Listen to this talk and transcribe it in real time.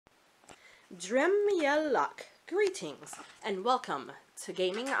Dremyeluk. Greetings and welcome to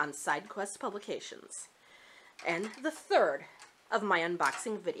Gaming on SideQuest Publications, and the third of my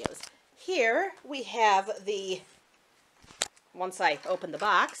unboxing videos. Here we have the, once I open the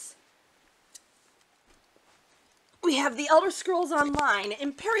box, we have the Elder Scrolls Online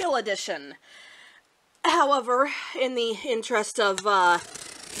Imperial Edition. However, in the interest of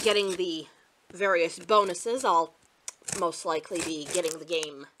getting the various bonuses, I'll most likely be getting the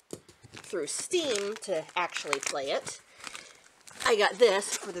game through Steam to actually play it. I got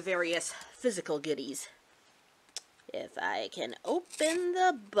this for the various physical goodies. If I can open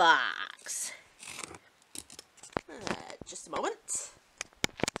the box. Just a moment.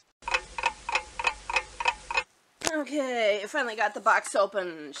 Okay, finally got the box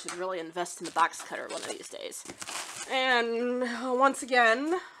open. Should really invest in the box cutter one of these days. And once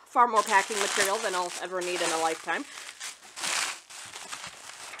again, far more packing material than I'll ever need in a lifetime.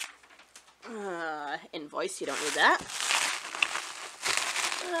 Invoice, you don't need that.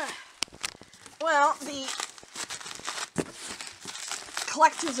 Well, the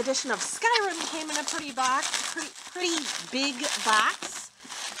collector's edition of Skyrim came in a pretty big box.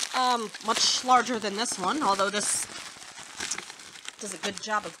 Much larger than this one, although this does a good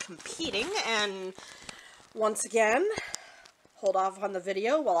job of competing. And once again, hold off on the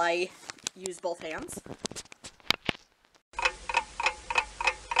video while I use both hands.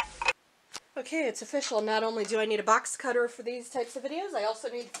 Okay, it's official. Not only do I need a box cutter for these types of videos, I also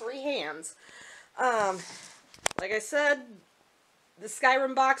need 3 hands. Like I said, the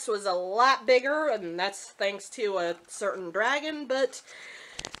Skyrim box was a lot bigger, and that's thanks to a certain dragon, but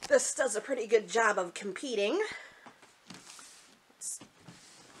this does a pretty good job of competing.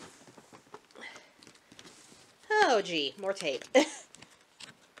 Oh, gee, more tape.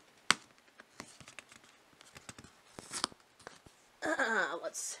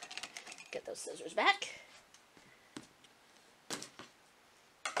 Let's get those scissors back.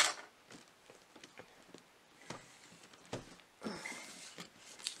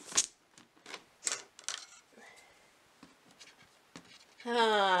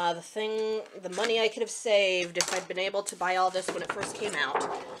 The money I could have saved if I'd been able to buy all this when it first came out.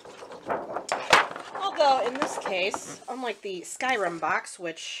 Although, in this case, unlike the Skyrim box,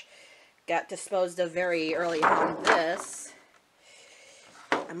 which got disposed of very early on this,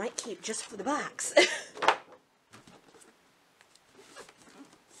 I might keep just for the box.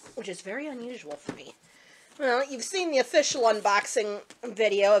 Which is very unusual for me. Well, you've seen the official unboxing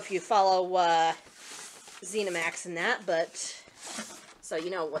video if you follow ZeniMax and that, but so you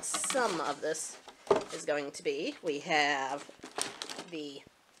know what some of this is going to be. We have the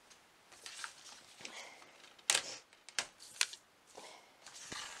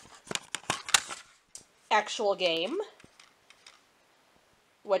actual game,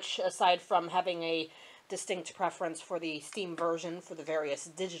 which, aside from having a distinct preference for the Steam version for the various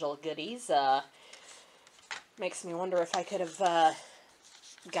digital goodies, makes me wonder if I could have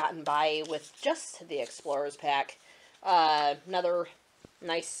gotten by with just the Explorer's Pack. Another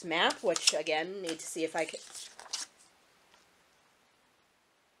nice map, which, again, need to see if I could...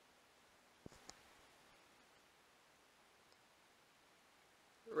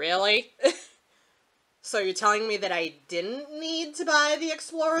 Really? So you're telling me that I didn't need to buy the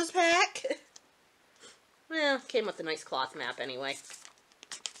Explorer's Pack? Well, came with a nice cloth map anyway.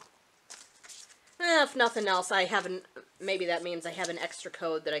 If nothing else, I haven't... Maybe that means I have an extra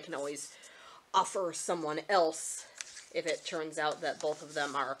code that I can always offer someone else if it turns out that both of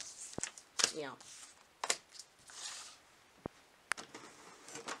them are, you know,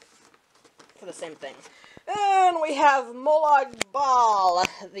 for the same thing. And we have Molag Bal,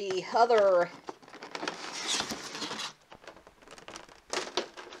 the other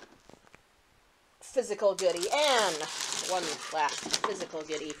physical goodie, and one last physical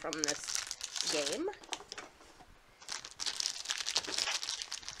goodie from this game.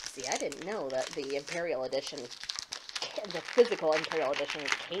 See, I didn't know that the Imperial Edition, the physical Imperial Edition,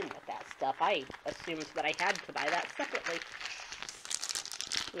 came with that stuff. I assumed that I had to buy that separately.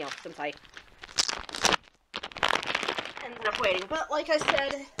 You know, since I ended up waiting. But like I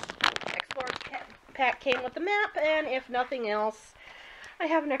said, Explorer's Pack came with the map, and if nothing else, I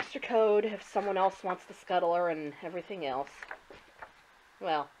have an extra code if someone else wants the scuttler and everything else.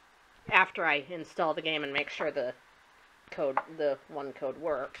 Well, after I install the game and make sure the one code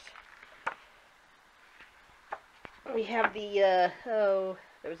works. We have the, oh,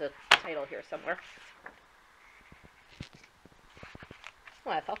 there's a title here somewhere.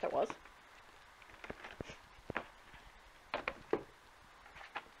 Well, I thought there was.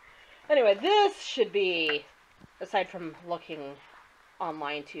 Anyway, this should be, aside from looking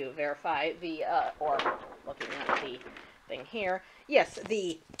online to verify the, or looking at the thing here. Yes,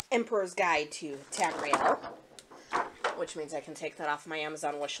 the Emperor's Guide to Tamriel, which means I can take that off my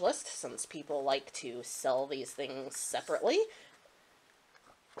Amazon wish list, since people like to sell these things separately.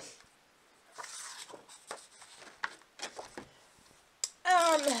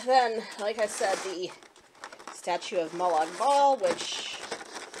 Then, like I said, the statue of Molag Bal, which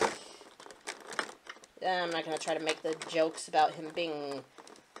I'm not going to try to make the jokes about him being,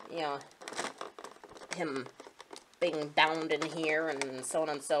 you know, him being bound in here and so on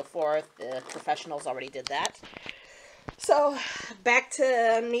and so forth. The professionals already did that. So, back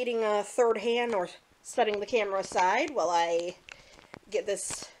to needing a third hand or setting the camera aside while I get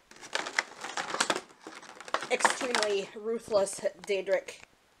this extremely ruthless Daedric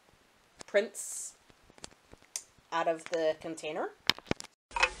prince out of the container.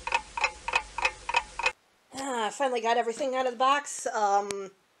 I finally got everything out of the box.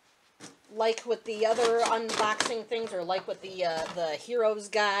 Like with the other unboxing things, or like with the Hero's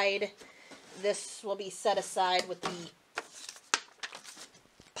Guide, this will be set aside with the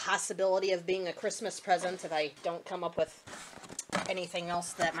possibility of being a Christmas present if I don't come up with anything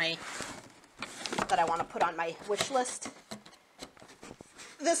else that I want to put on my wish list.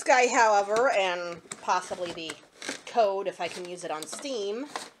 This guy, however, and possibly the code if I can use it on Steam,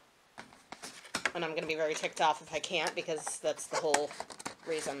 and I'm going to be very ticked off if I can't, because that's the whole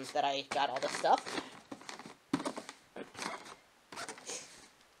reason that I got all this stuff,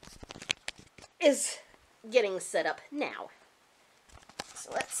 is getting set up now.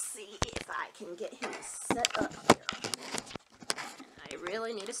 So let's see if I can get him set up here. I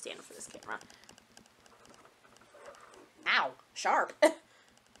really need a stand for this camera. Ow, sharp.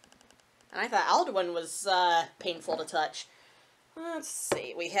 And I thought Alduin was painful to touch. Let's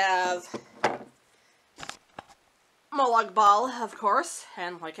see, we have Molag Bal, of course,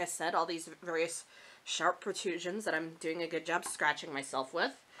 and like I said, all these various sharp protrusions that I'm doing a good job scratching myself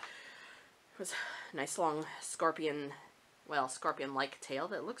with. It was a nice long scorpion, well, scorpion-like tail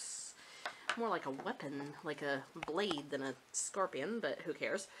that looks more like a weapon, like a blade than a scorpion, but who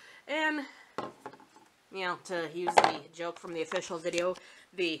cares. And, you know, to use the joke from the official video,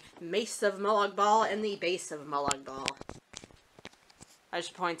 the mace of Molag Bal and the base of Molag Bal. I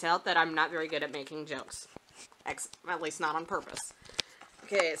should point out that I'm not very good at making jokes. At least not on purpose.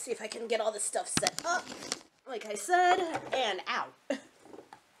 Okay, see if I can get all this stuff set up, like I said, and ow.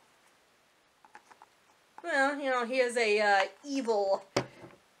 Well, you know, he is a evil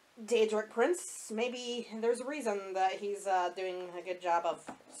Daedric prince. Maybe there's a reason that he's doing a good job of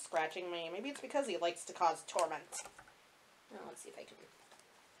scratching me. Maybe it's because he likes to cause torment. Well, let's see if I can...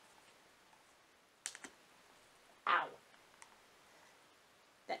 Ow.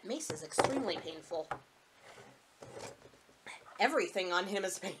 That mace is extremely painful. Everything on him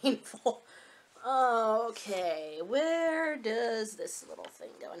is painful. Okay, where does this little thing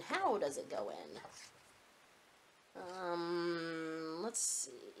go, and how does it go in? Let's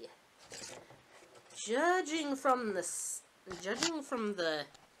see. Judging from the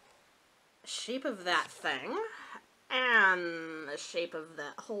shape of that thing, and the shape of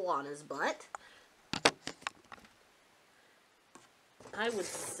that hole on his butt, I would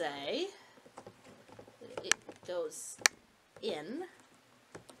say that it goes in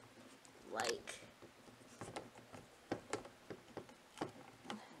like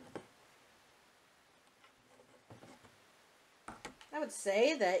I would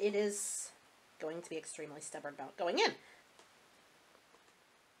say that it is going to be extremely stubborn about going in.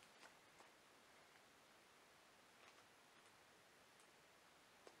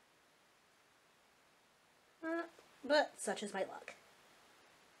 But such is my luck.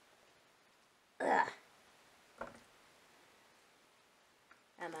 Ugh.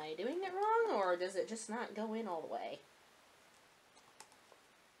 Am I doing it wrong, or does it just not go in all the way?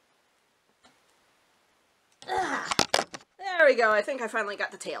 Ugh. There we go. I think I finally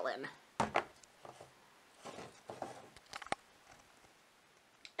got the tail in.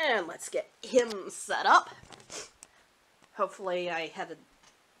 And let's get him set up. Hopefully I have a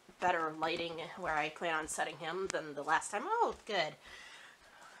better lighting where I plan on setting him than the last time. Oh, good.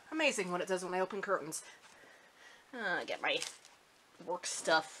 Amazing what it does when I open curtains. Get my work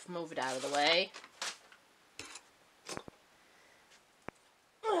stuff moved out of the way.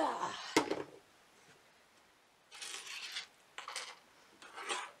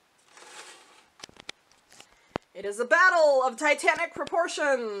 It is a battle of titanic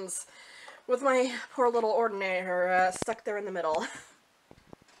proportions with my poor little ordinator stuck there in the middle.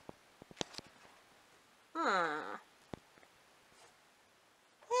 Huh.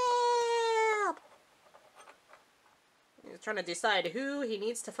 Help! He's trying to decide who he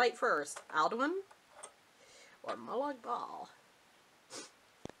needs to fight first. Alduin or Molag Bal.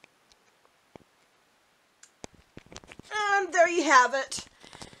 And there you have it.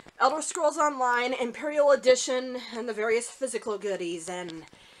 Elder Scrolls Online, Imperial Edition, and the various physical goodies. And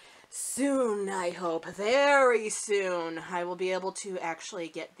soon, I hope, very soon, I will be able to actually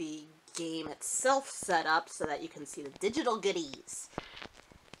get the game itself set up so that you can see the digital goodies.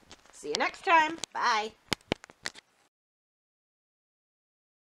 See you next time. Bye.